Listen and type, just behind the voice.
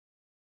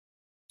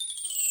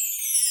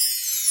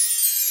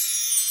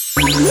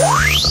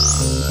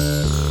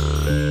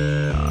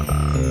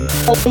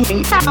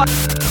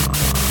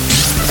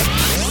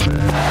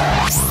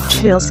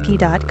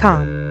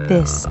Chillsky.com.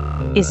 This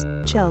is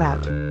Chill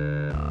Out.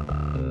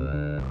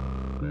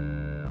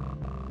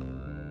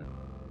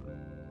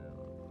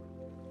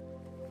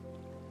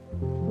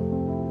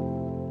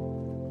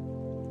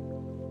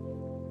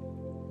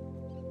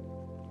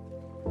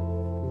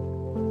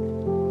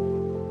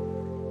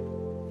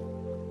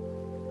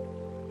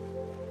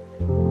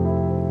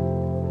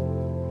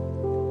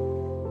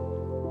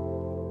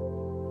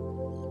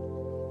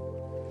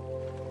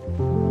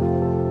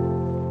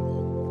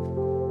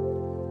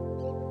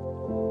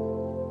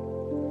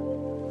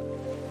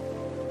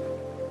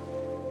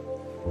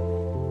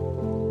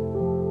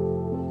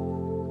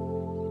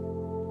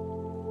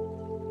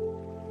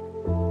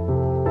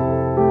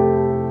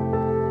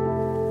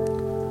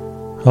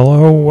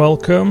 Hello,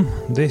 welcome.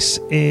 This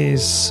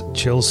is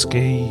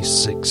Chillsky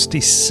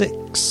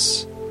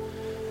 66.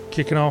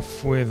 Kicking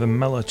off with a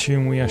mellow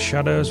tune, We Are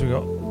Shadows. We've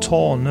got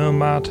Tor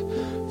Nomad,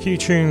 a few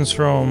tunes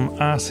from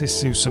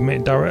artists who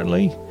submitted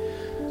directly.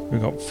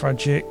 We've got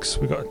Fragix,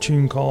 we've got a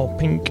tune called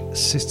Pink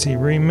City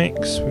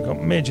Remix. We've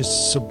got Major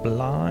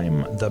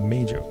Sublime, the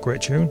Major,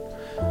 great tune.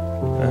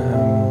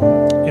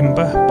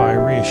 Imba by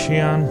Ria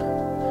Shian.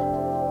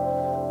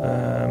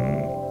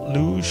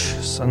 Luge,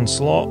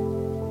 Sanslot.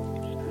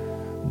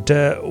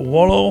 De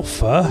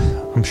Wallofer,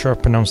 I'm sure I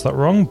pronounced that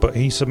wrong, but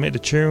he submitted a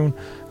tune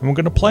and we're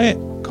going to play it,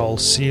 called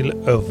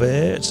Seal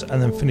Overt,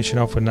 and then finishing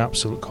off with an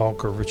absolute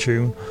corker of a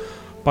tune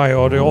by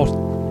I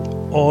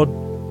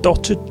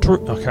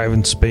can't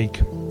even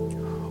speak,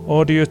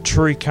 Audio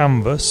Tree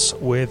Canvas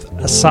with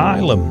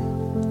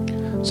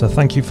Asylum. So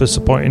thank you for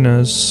supporting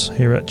us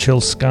here at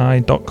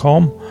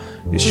chillsky.com.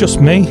 It's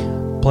just me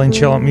playing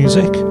chill out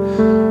music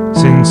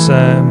since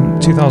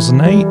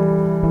 2008.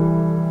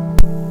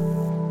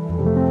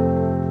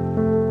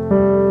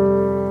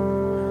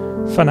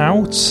 Fan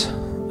out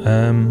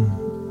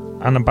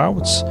and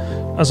about.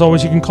 As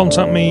always, you can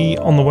contact me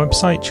on the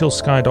website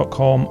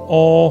chillsky.com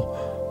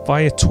or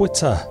via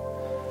Twitter,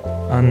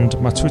 and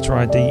my Twitter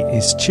ID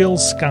is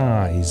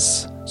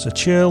chillskies, so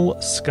chill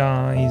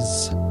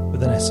skies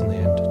with an S on the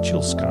end,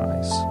 chill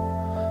skies.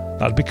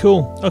 That'd be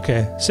cool.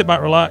 Okay, sit back,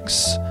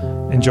 relax,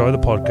 enjoy the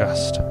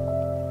podcast.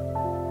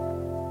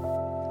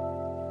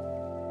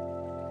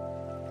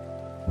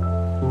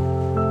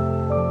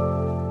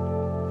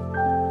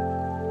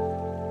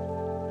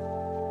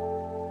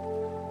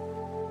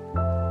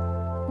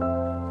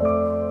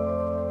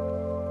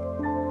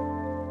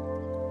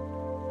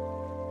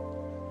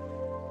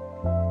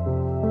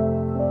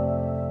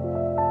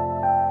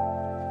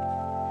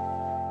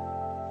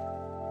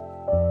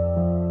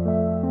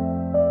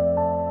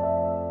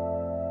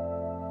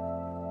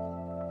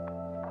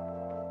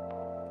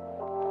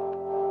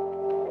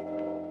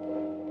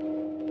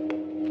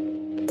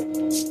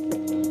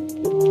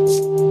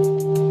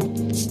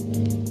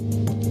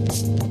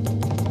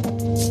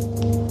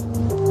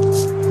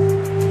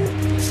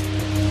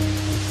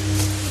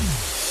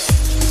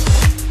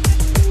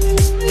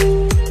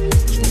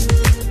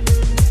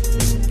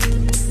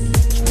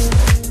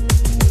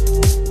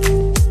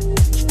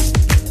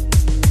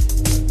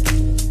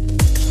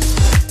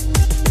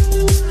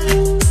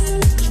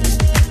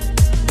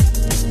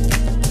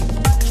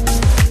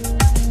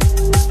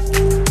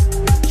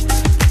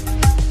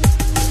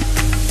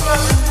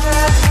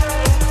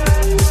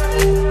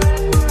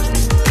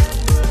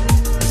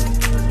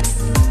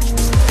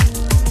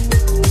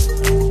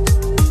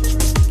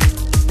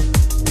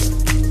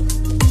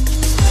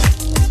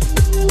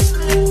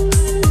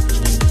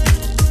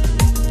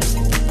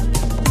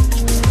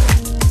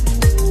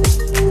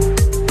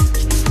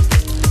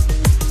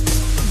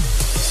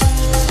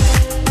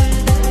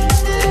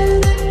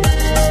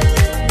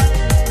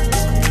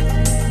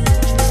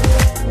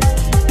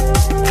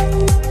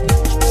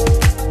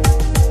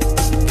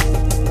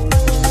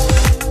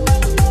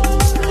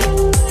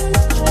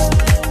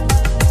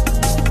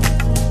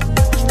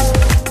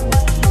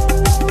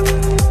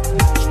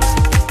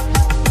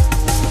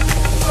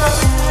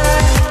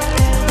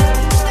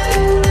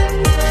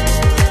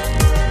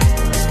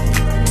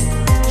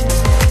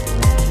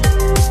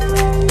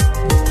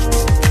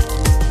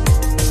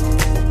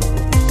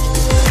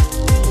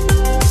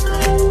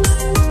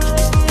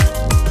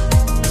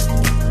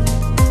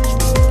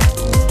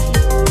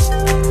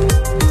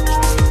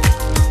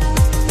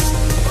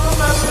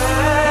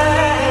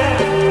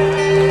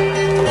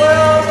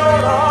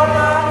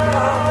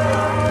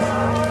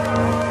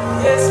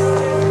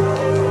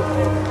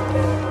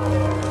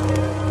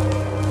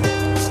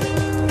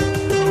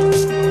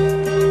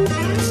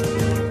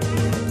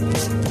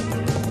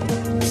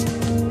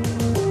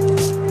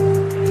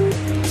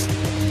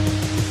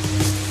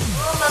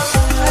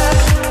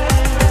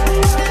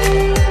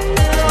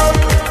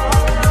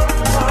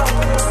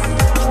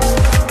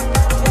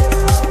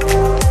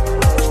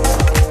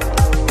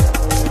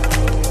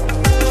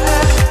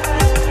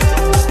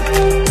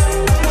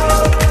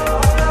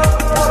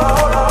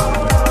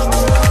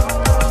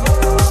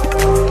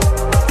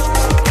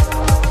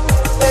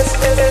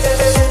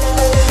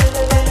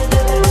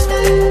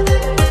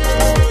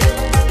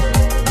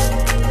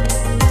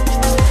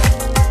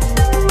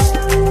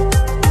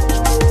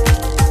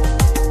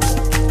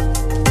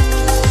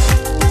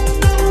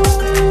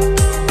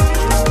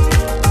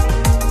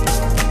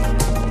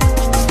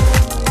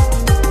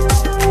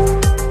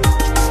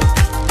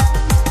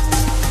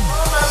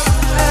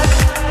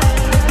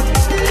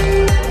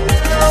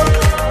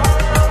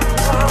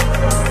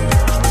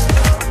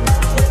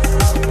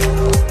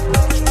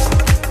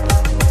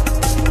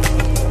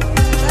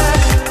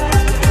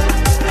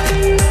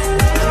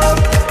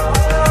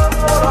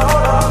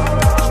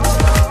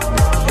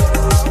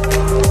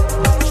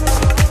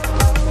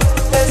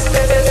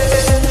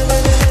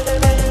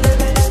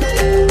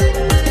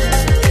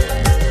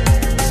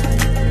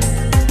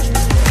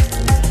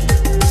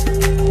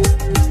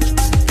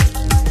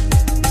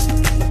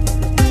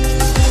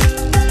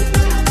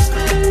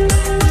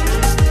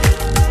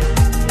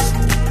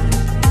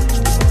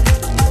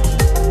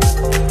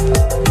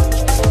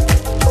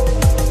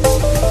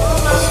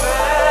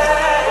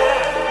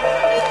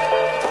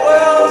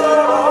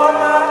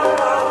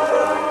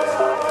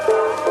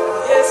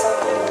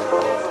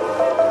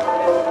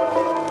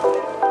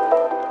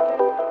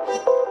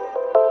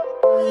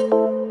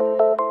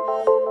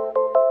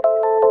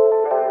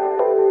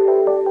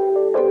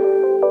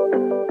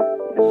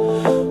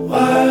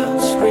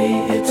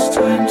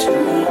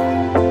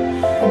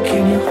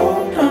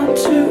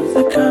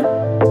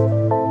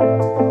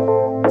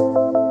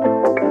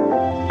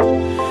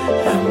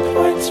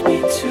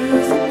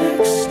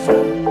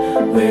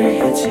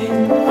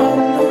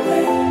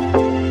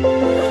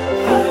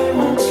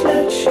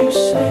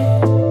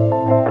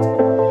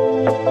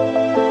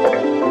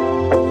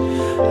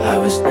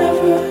 was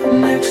never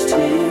next to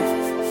you.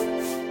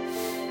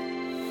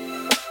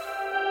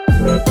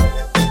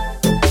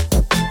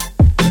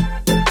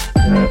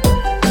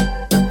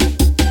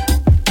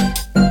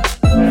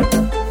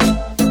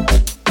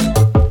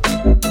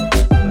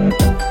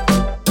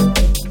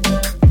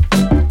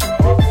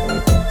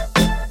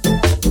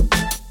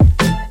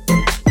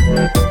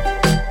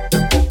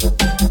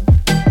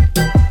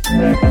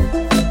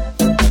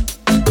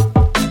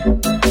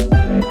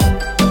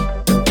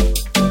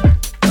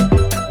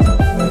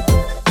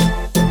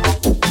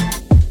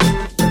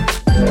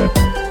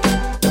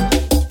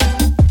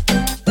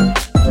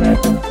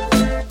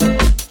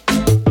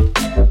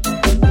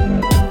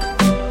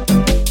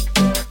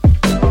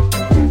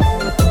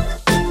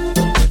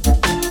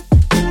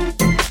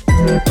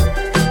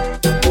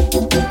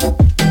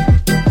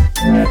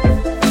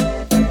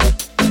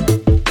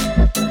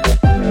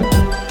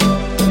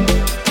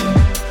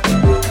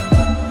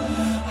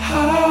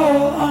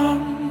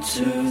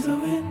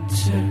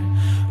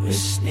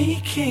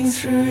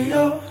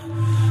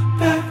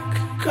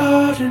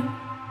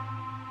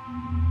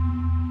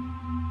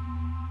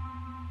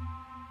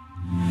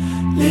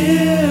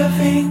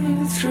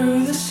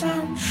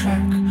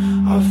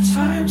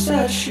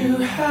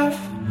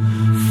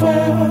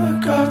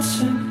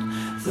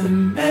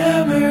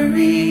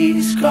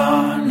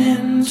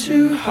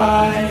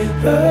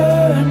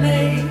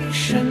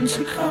 Hibernation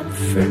to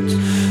comfort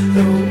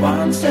the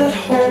ones that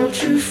hold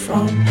you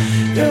from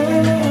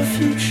your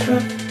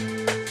future.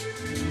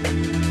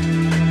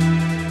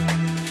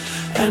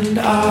 And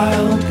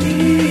I'll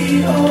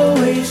be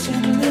always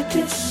in the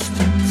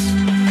distance,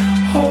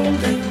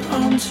 holding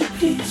on to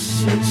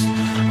pieces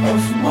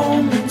of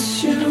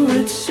moments you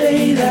would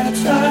say that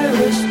I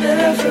was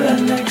never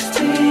next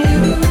to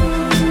you.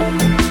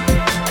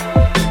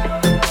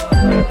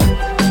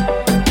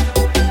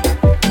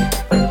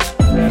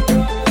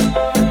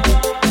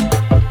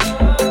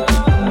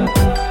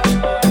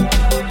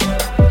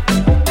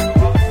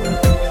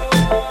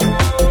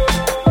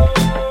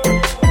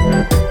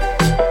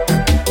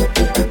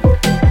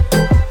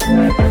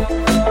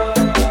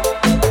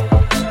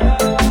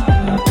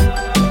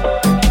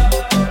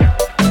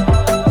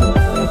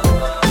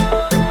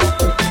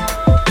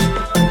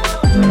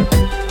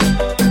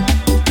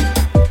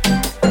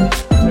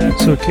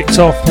 So it kicked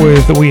off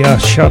with We Are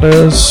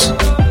Shadows,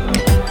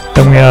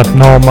 then we had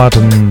Nomad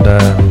and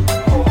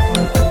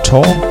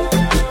Tor,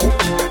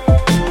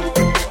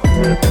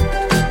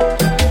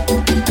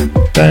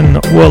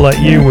 then We'll Let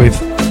You with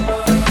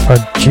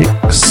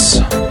Fragix,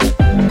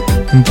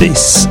 and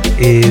this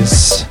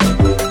is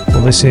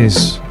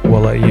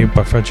We'll Let You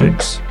by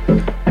Fragix.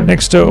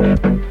 Next up,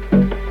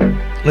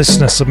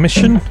 listener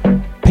submission,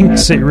 Pink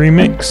City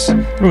remix,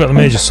 we've got the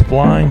Major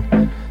Sublime,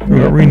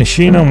 we've got Rina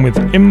Sheenon with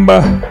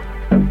Imba,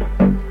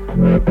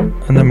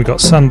 and then we got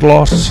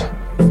Sandlot,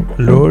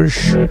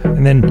 Luge,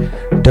 and then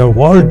The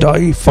Wall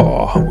Die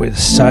For with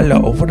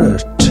Sila Over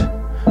It.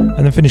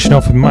 And then finishing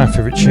off with my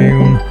favourite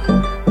tune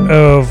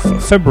of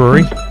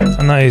February,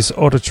 and that is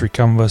Auditory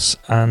Canvas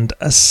and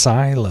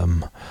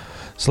Asylum.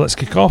 So let's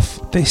kick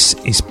off. This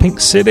is Pink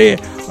City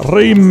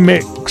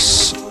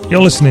Remix.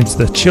 You're listening to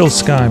the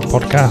Chillsky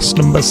podcast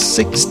number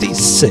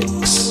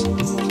 66.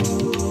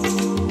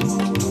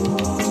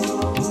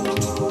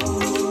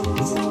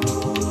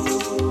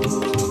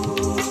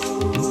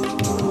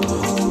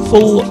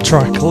 Full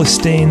track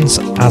listings,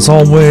 as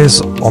always,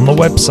 on the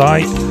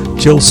website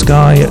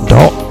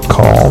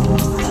chillsky.com.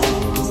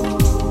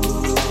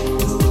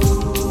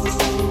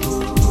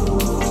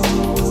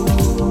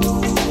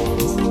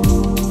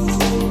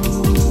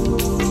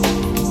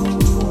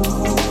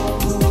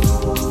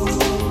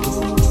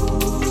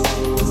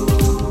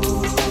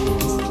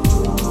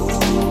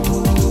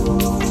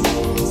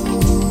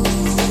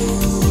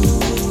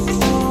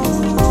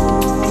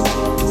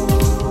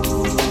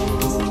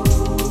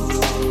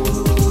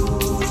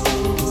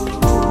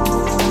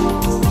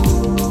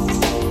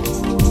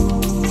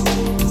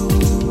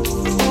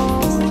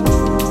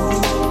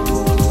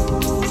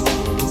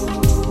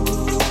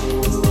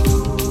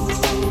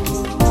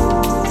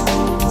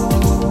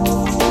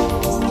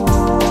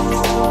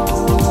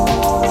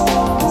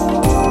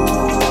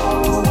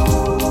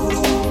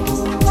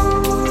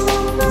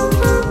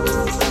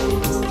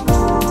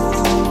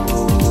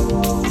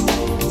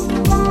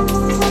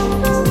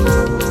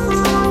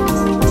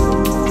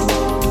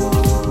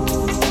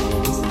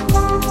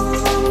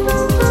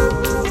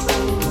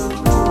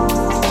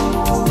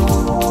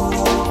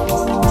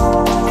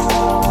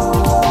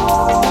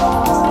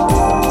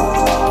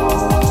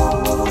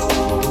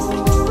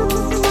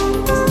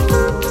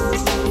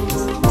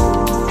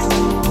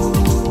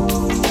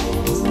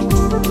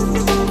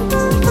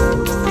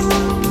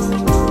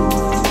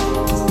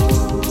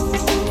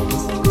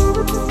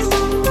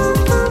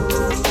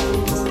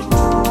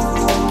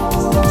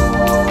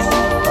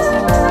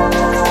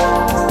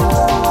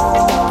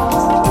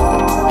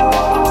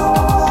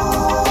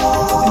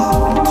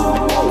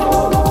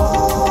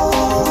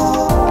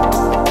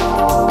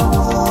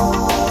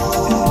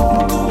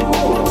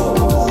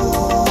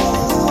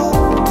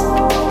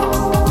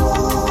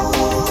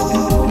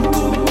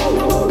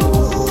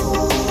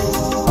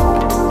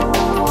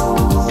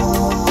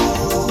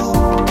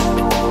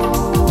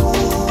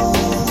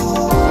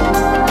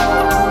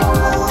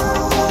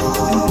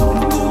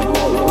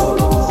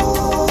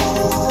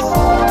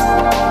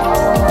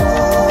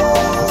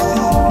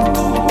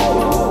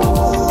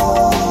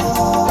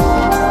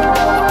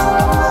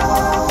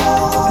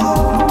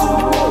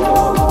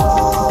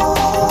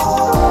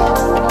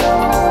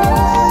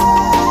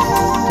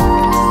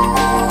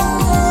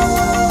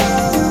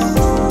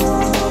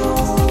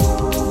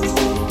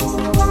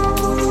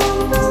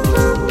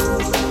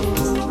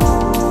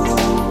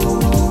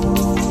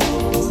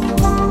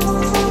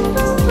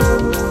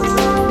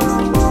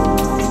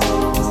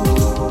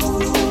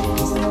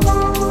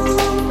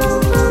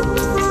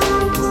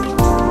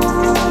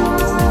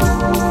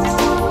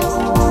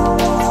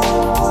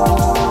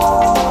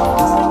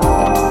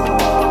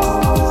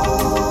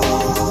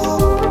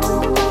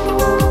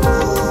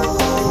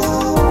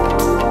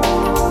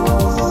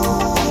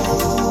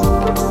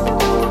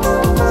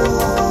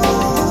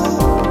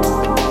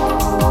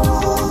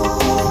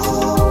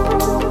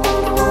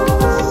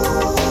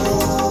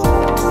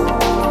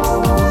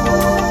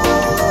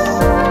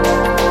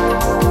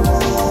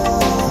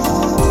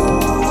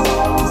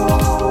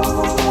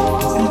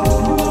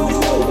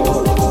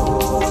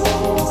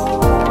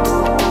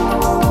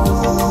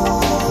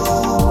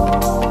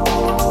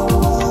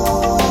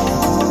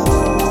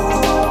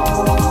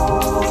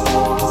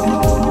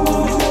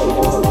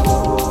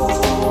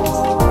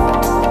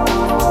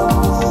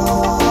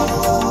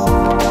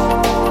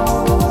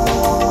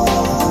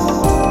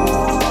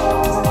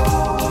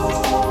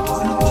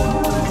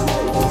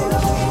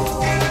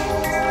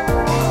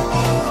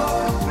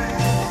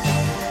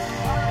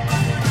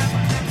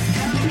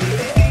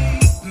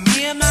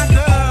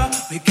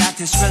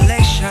 this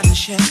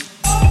relationship.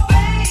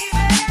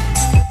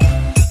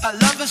 I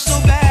love her so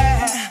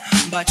bad,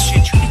 but she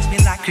treats me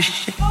like a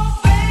shit. I'm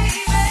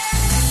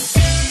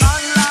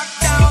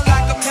locked down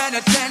like a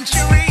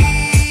penitentiary.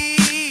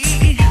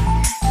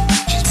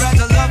 She spreads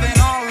her loving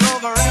all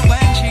over, and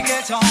when she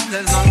gets home,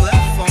 there's none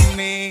left for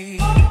me.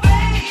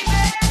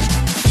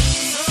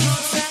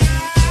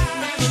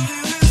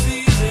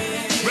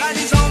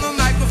 Randy's on the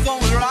microphone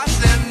with Ross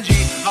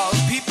MG. All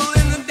the people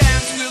in the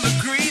dance will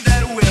agree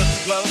that we're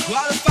well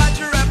qualified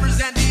to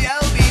represent the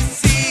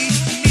LBC.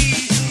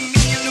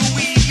 Me and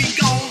Louis, we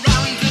go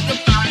round to the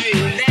party,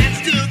 dance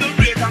to the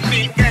rhythm, we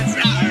get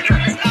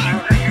started.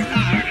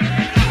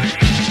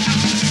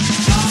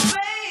 Oh,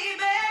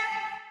 baby.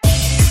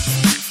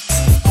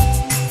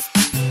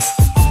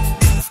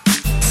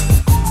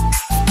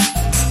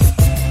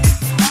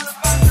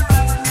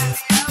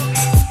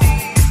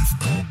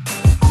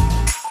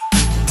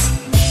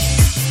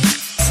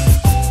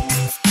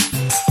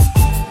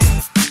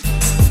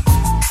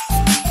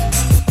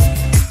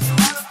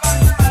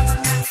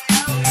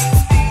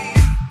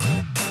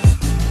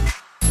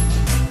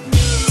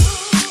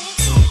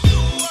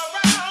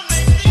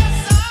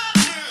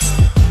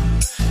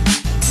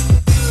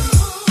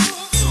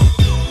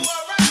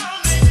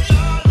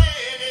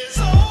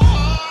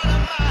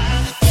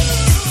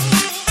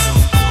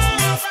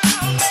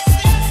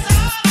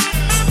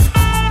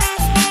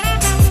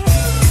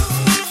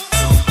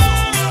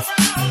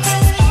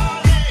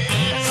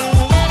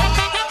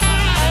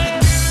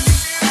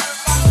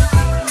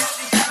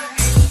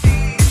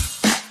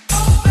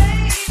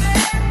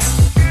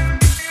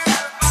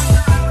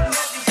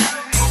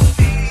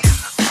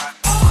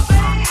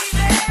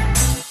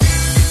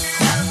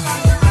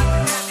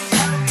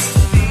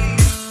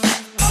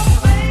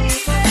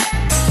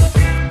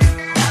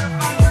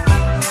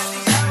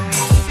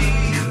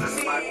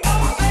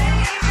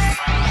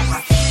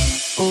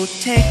 Oh,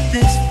 take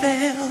this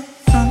veil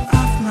from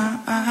off my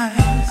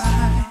eyes.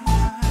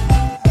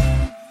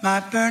 My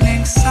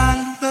burning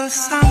sun will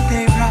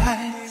someday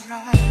rise.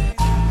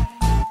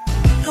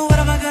 And what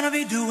am I gonna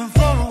be doing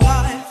for a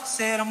while?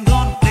 Said I'm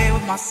gonna play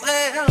with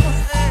myself.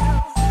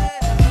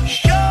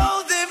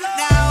 Show them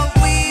now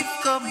we've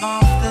come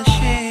off the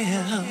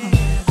shelf.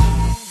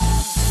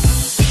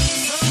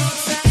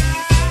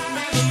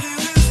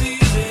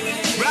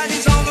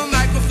 Randy's on the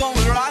microphone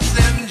with Ross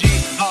MG.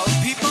 All the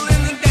people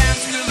in the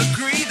dance will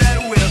agree that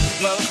we're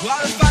well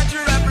qualified to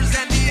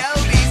represent the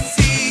LBC.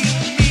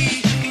 Me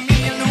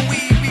and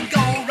Louis, we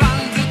go run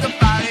to the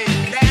party,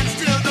 dance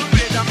to the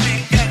rhythm,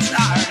 it gets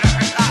harder.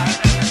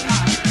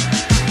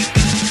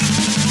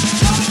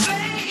 Oh,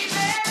 baby.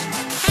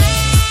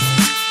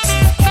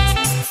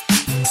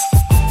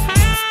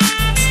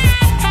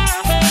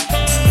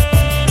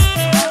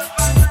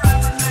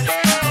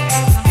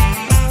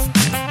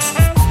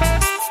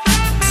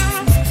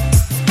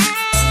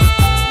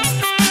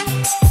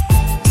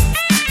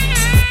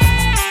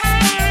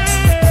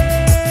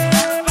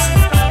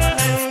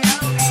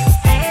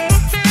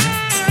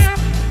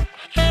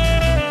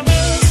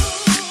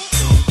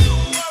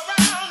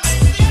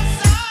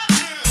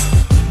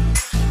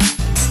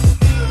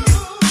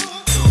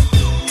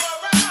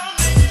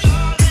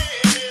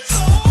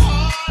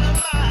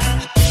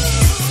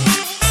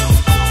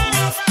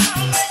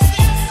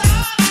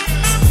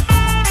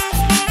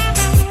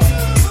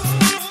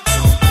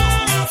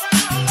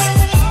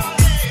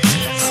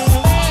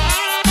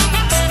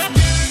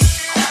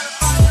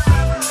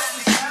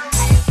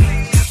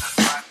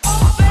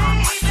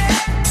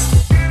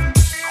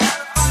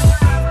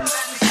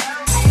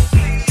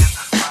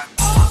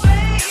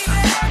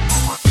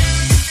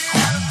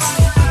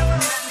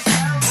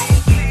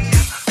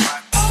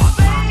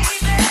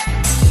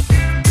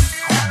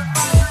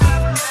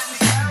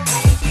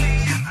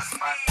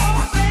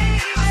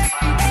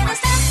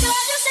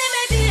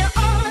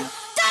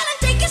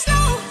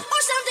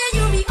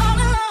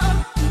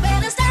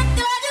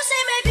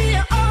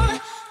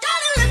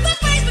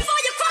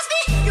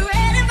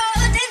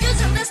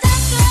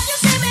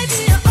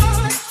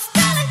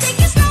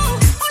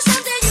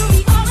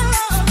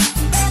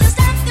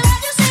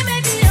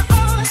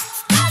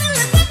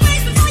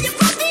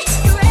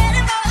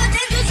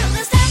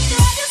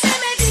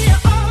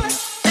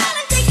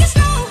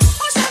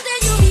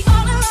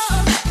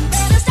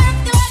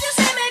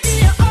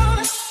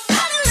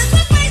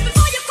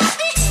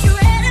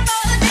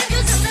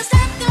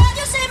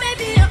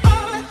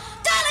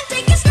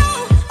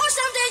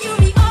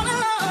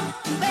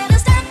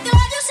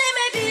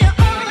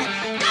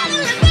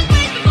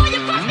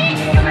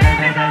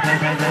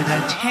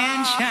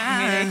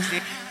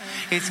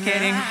 It's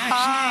getting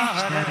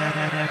harder.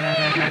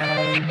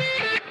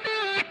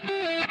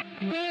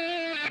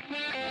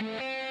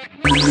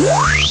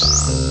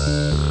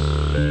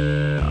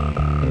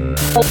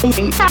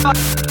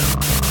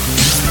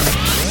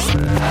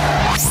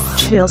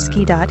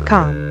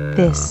 Chillsky.com.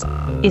 This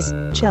is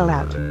Chill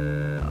Out.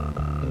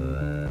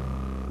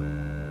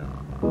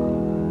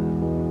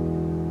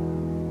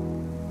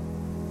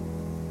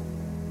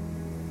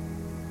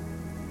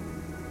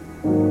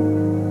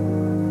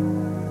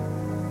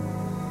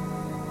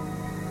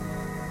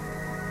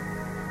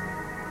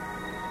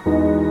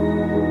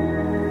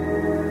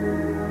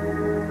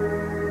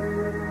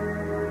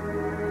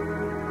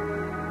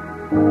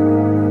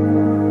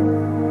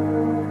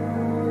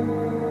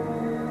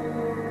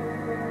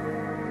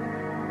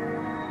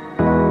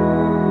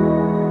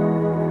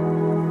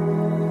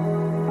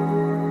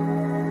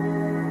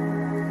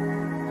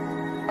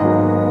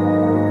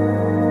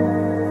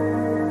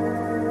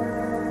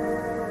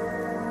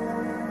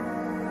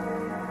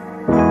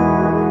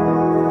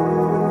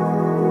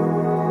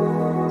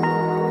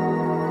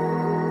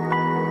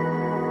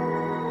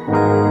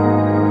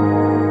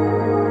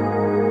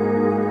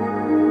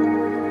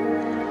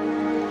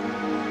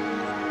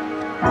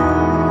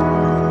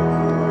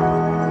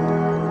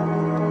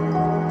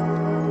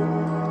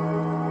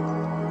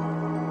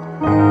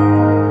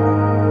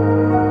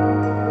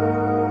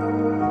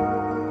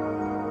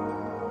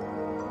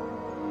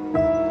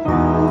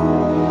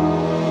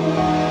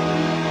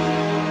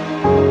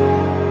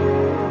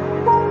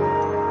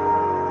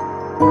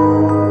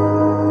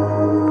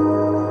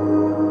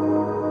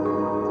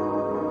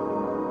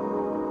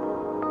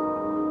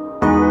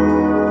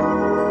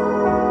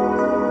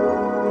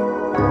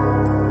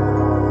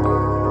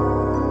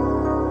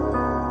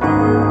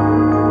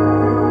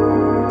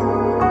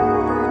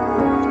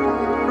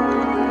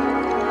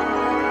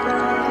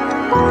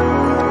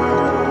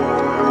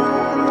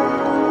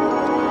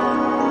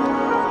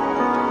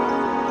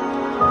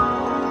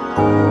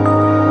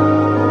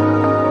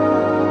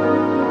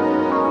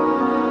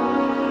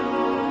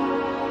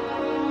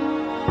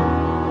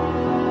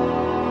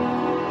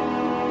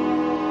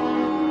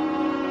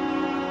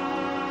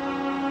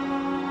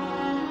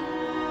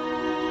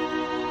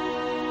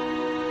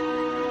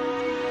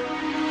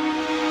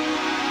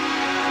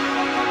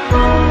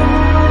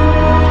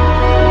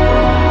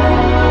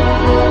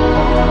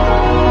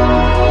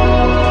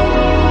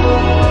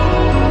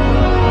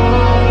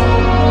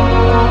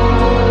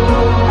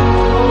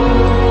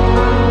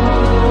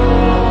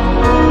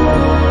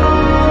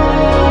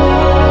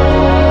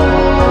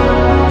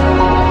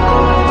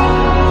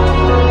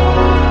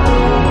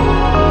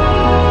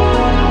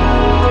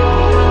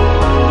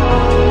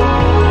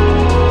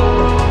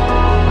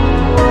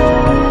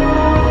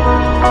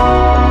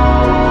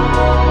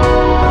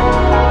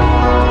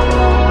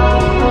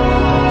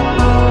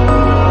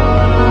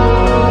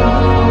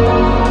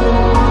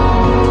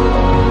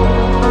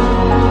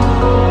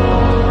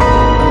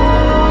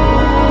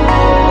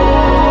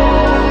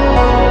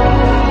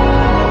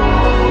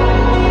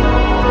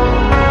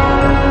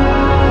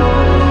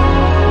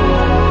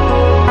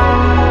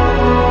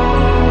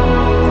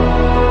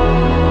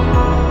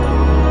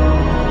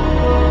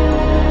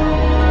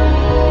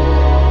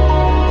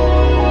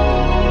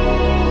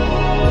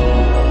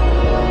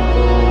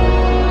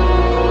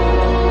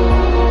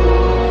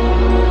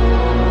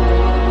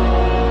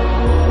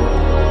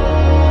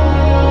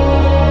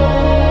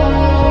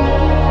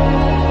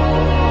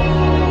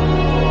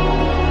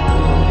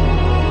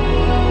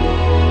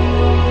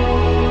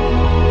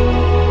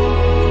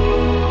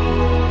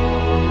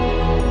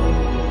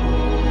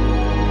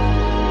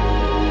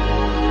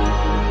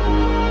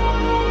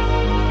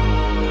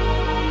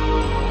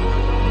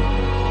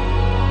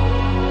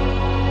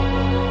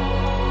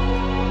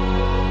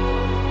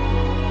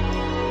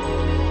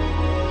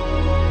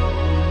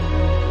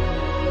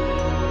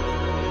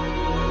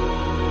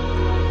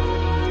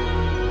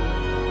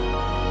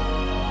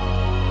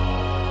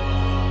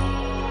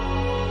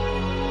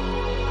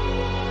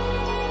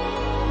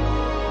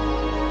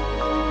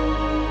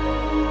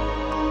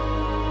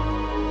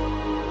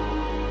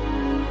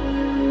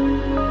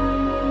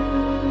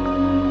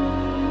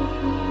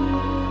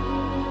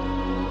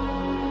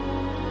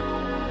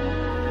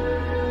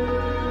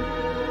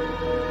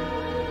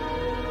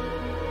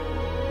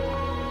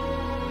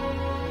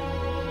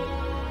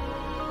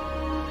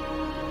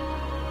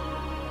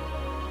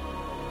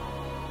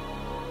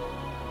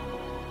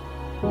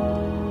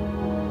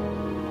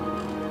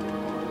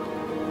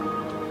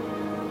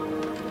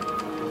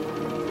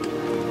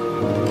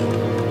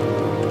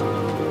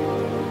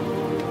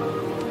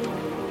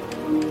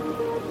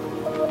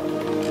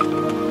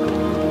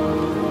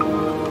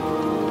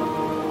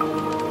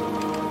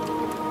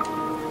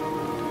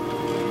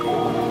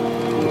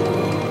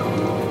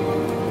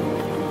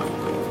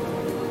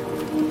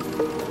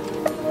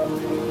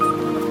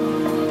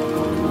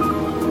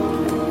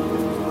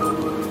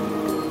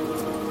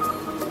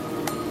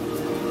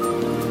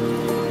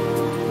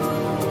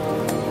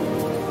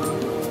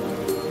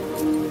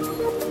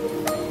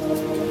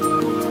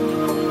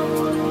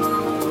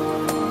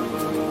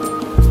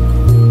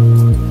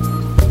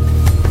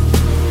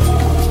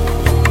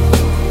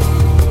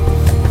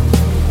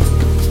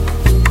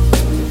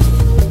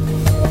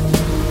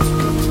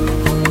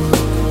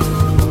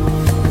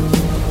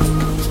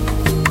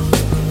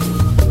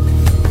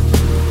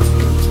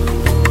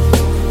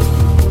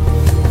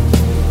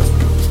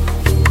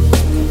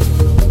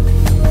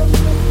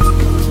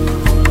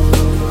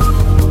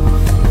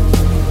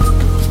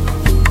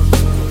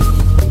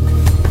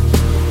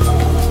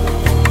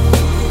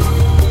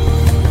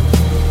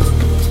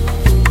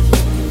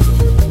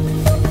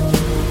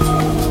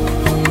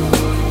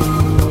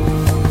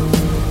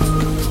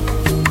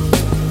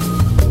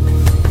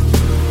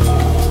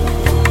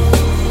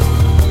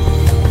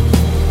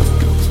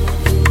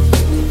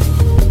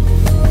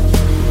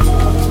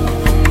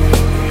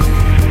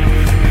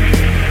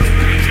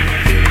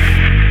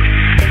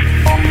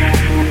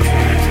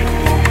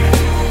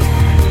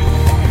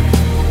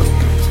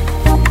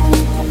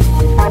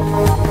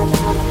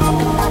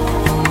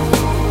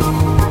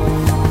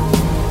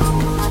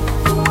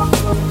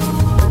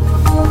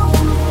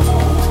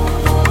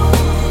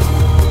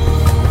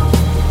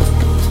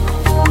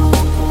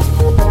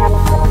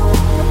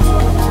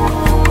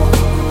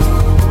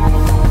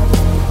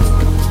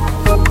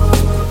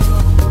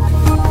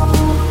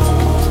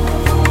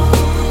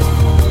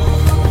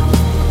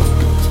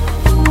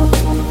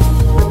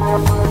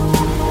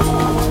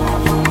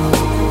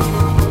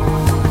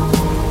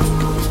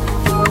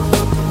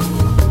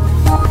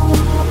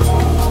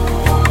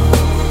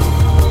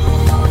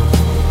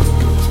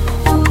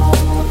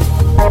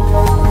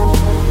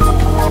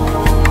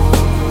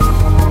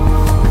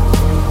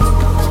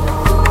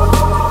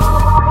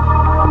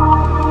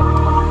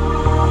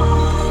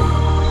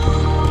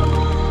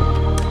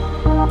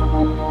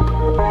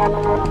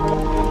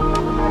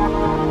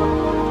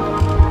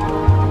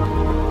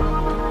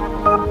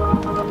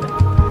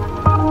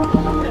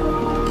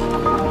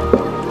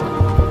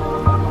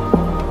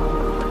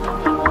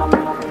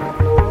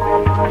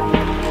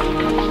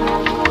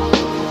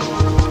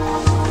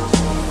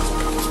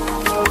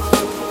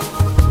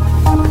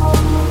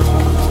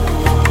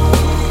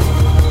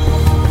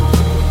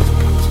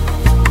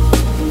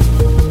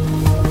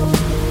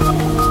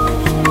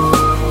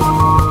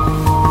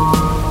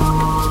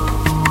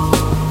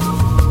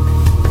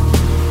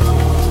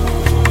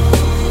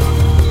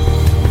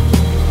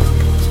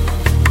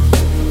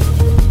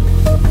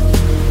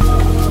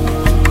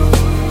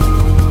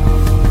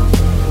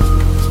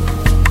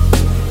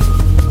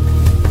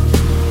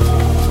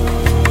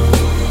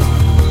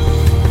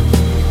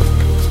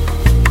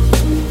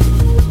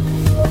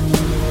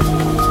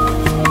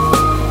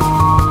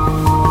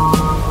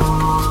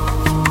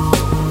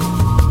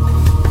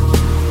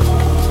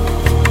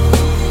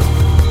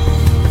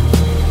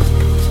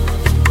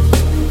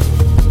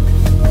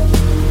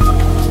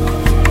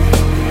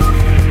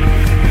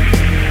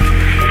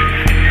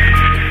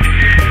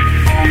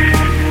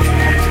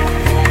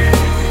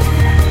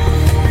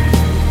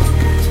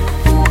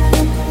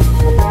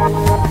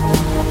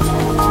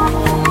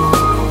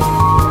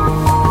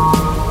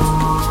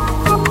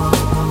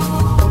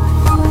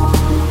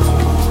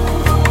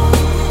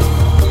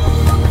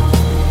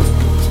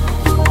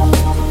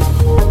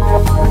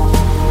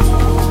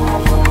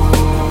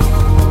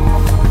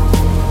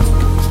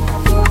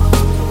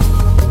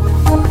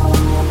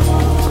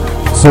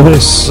 So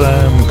this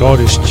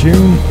gorgeous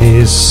tune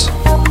is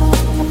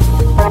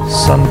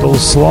Sandal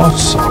Slot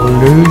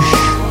Luge,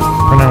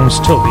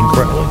 pronounced totally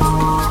incorrectly.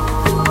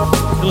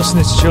 You're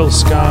listening to Chill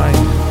Sky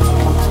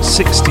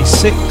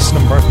 66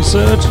 number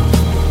episode.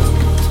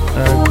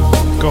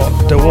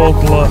 Got De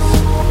Wallaffer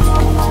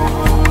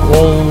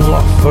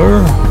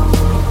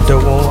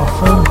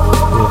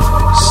with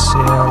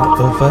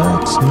Ciel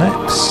Overt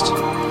next.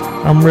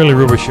 I'm really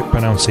rubbish at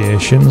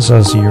pronunciations,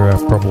 as you're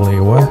probably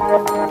aware.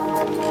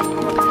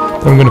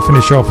 Then I'm going to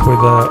finish off with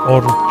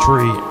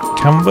Auditory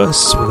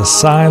Canvas with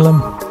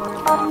Asylum.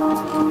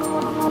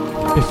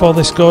 Before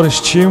this gorgeous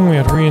tune, we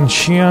had Rian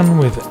Xian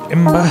with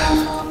Imba,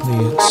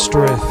 the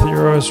Stray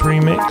Theros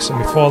remix, and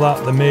before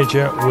that, The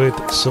Major with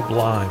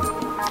Sublime.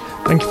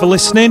 Thank you for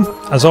listening.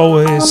 As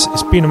always,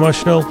 it's been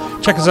emotional.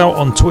 Check us out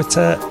on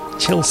Twitter,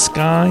 Chill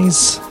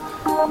Skies,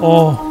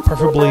 or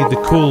preferably the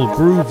cool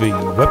groovy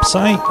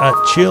website at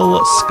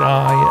chillsky.com.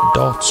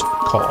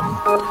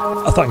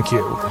 Thank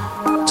you.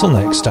 Till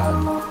next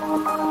time.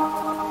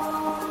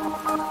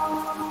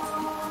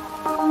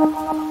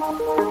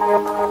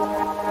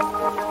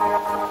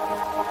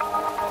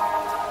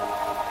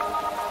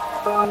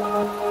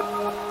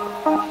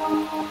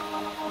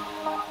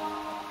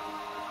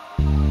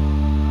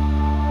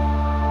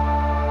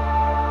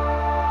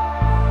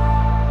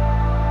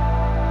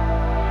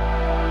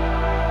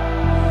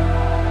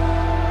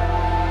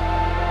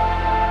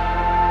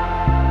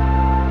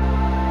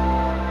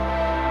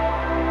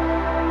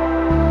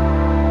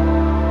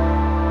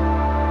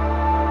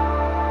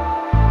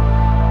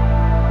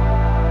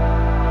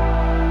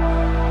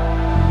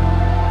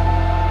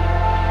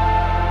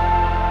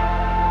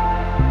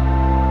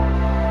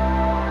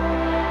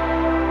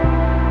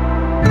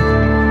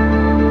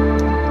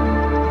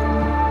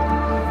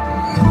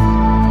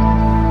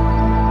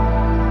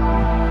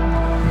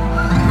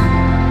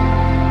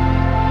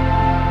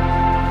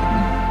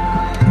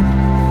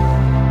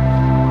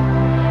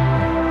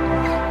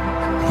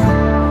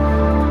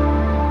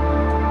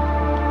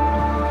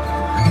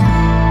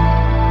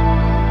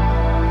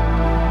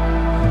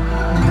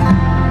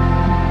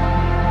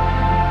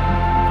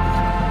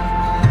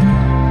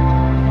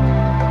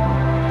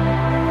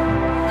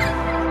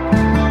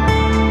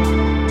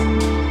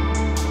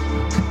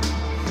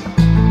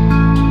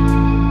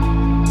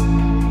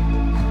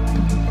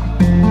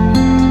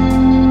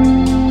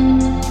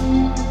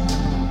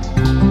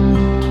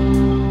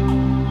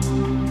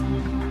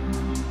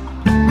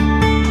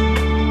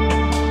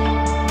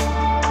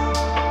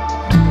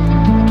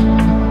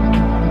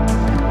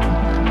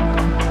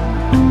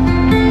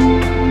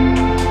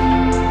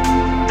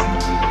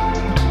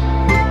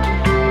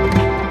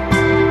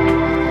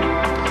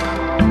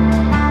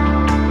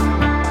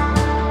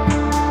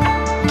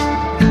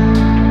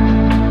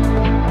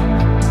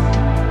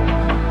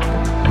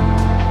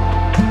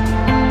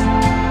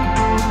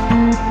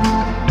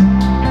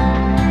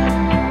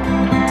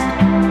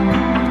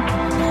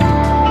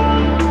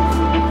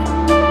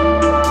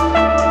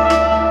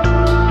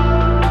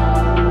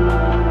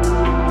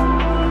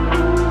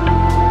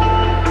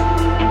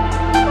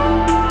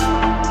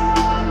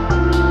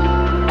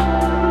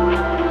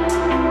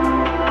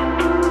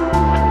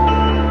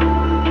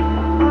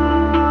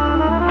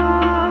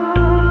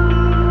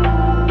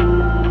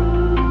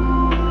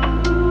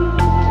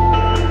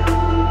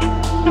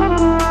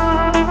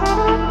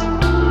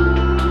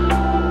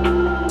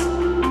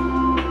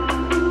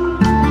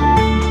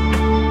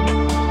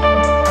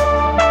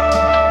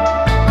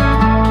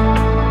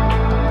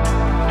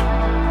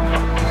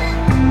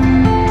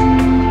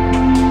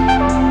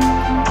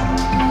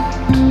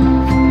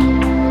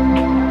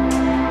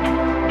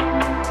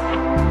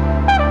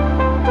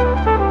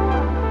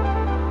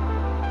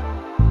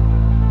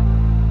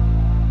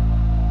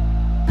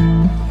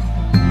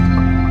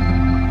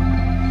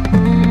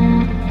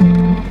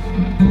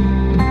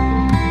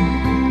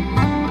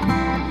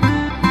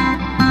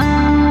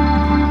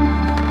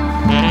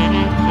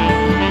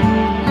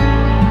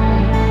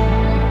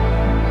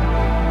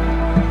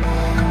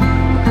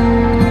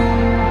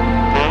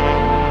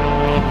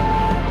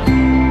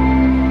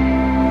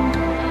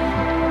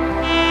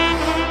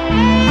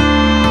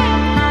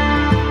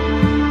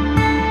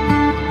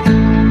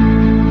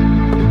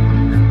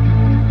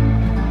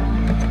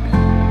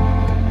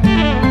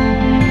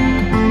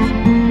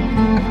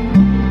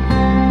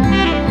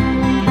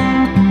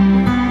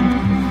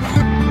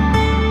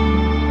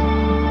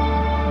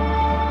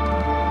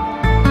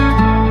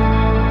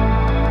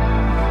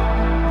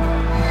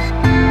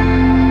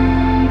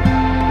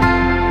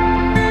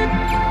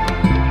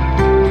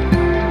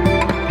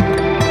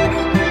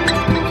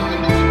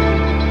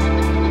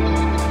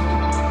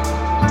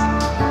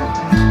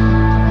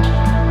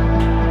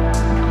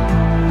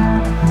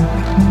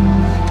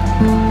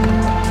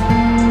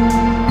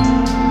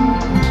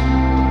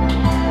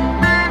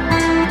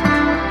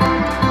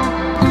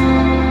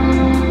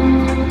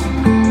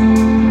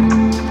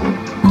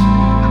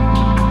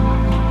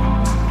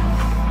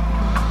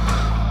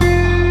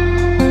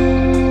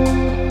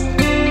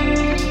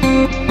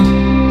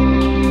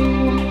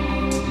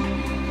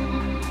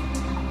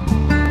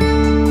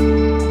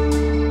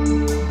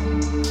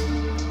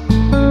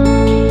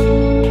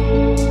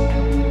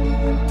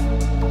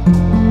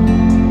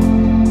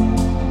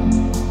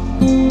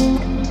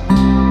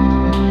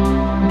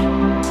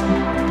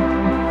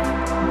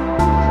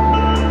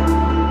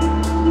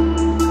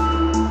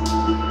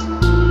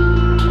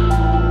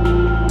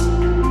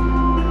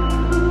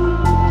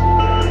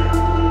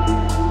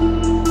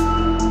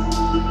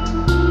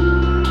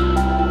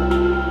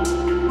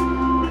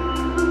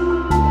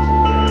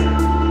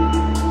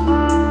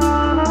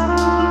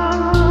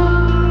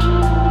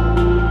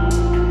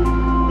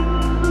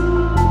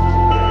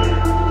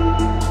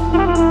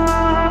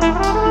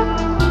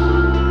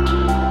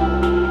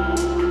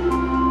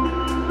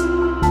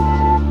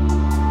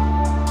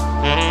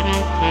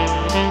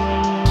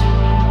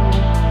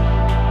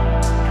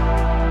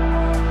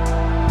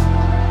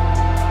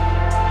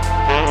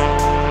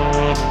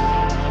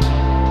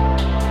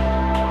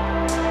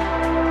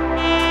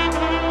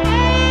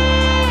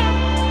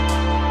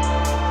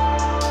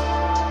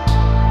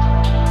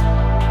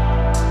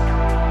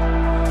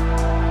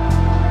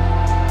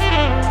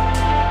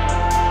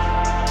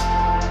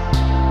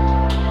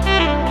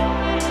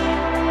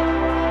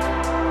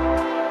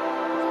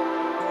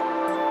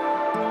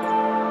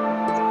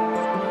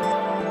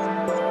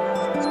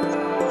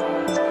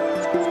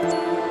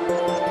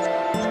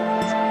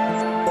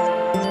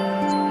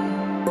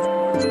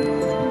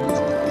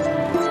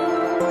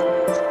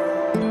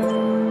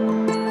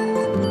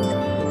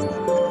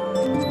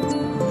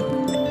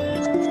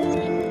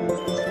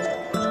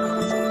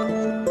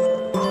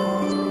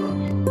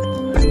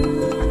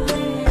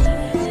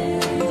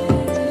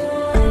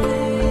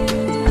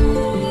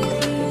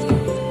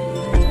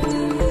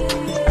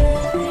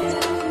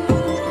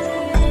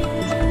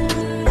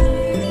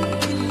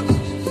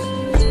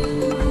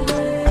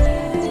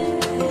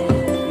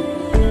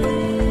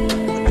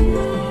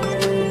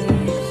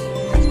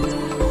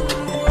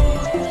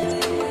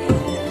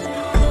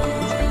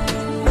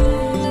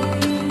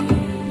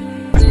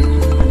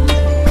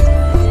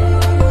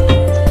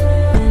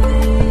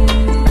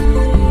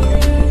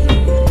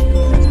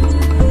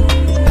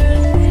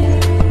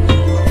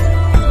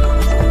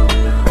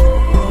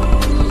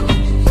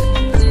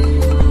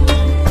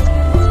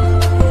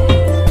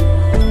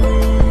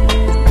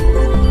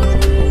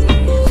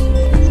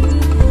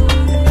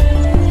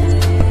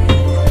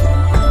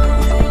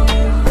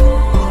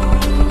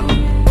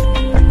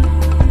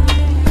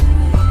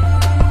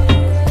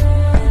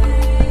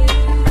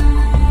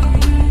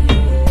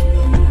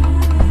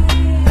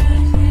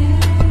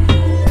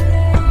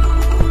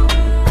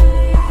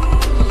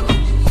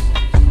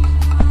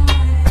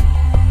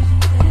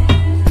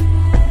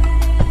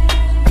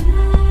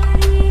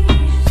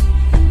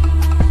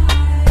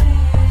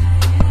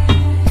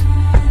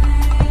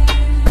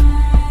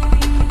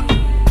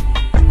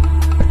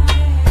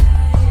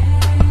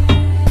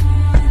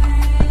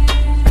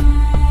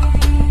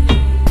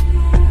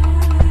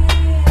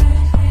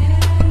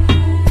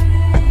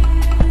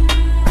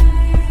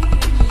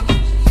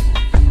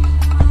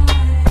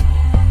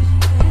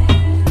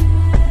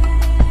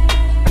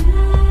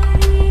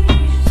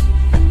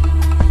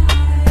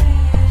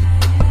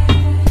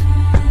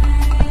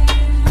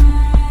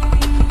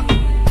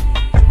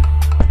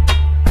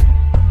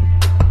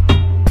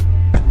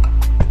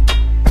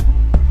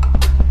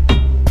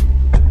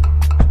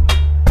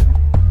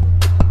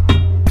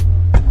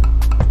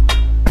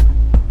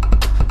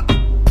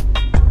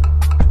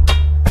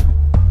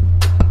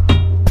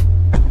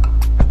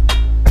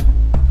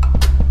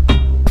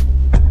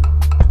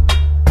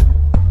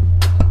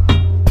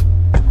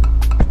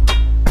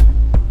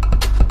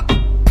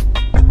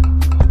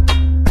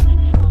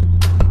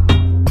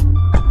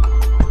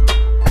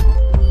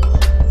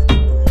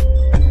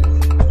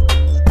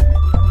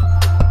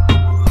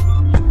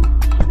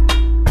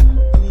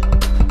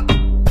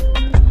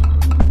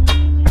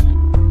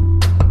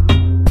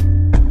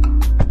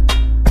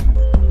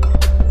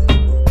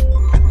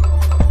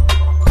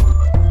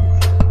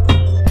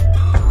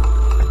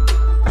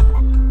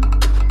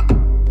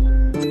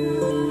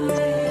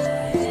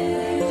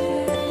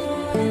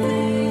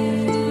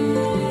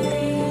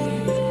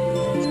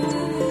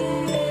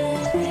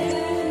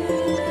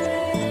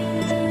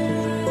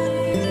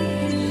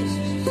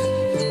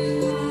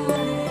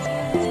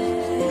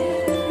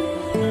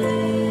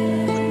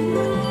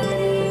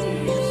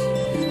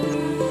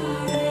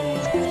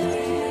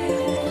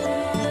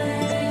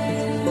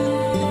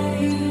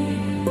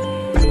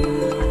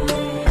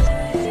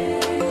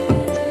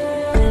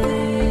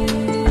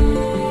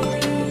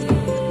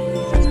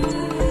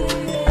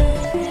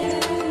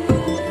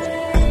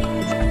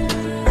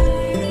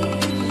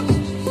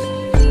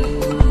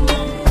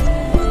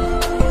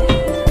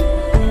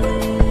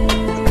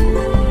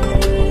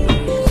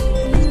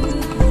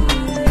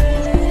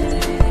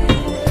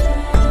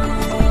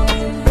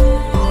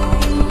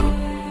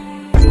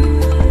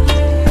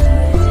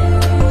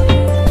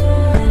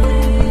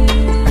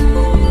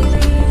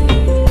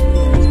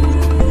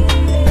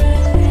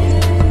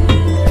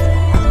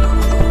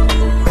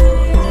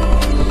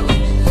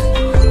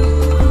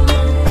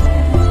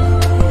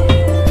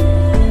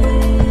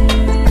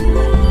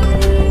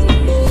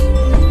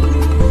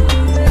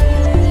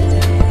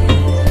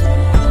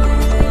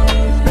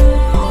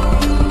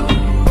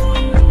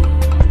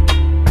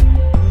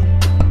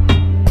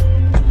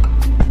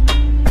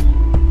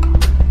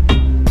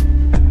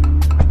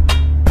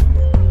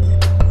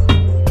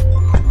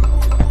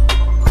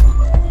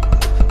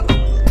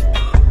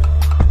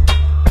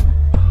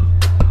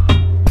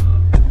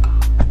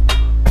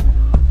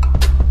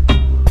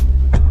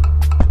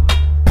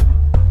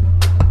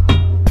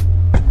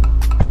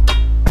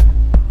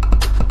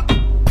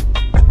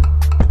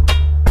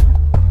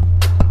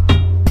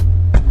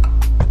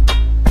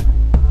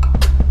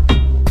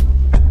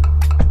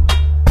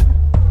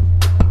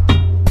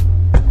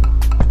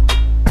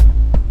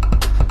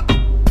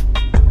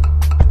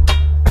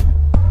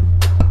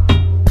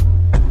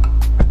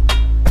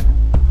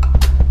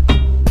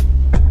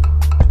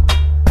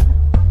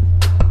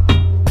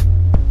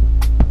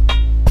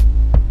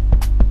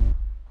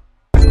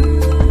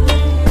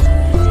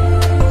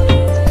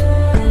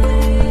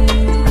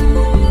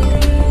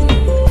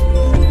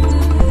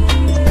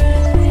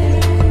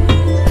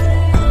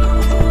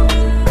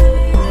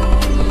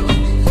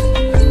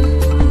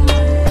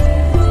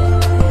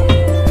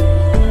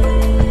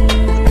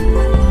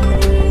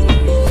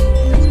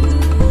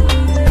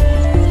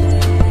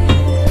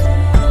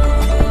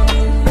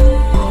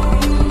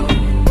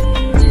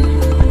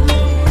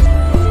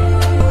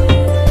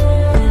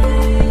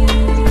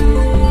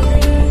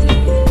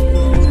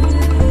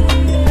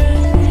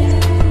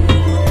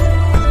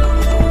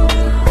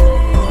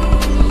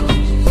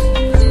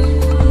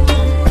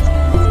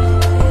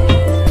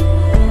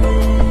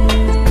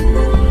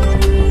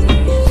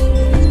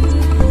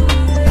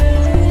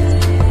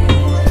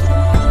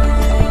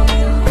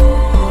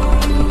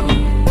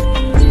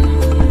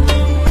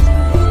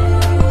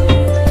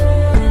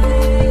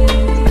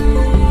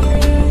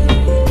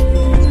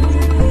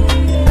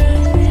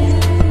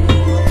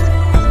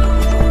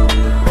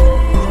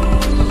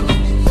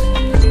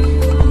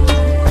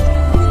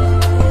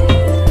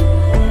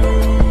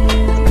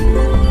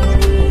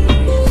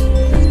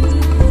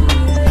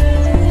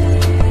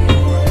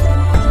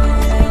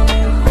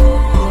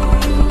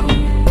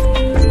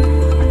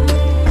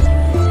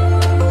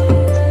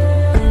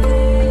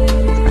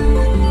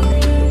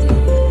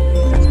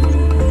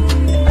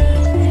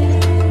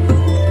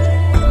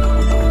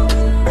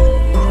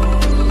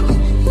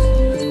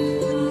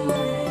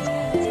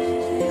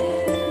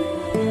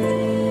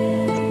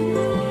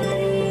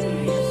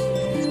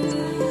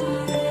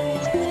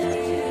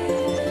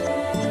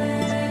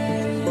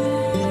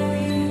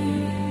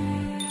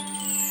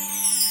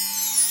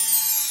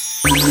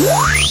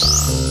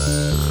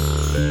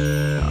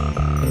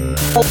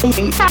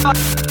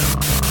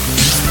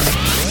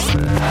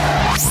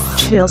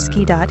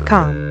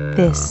 Chillsky.com.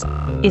 This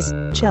is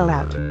Chill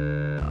Out.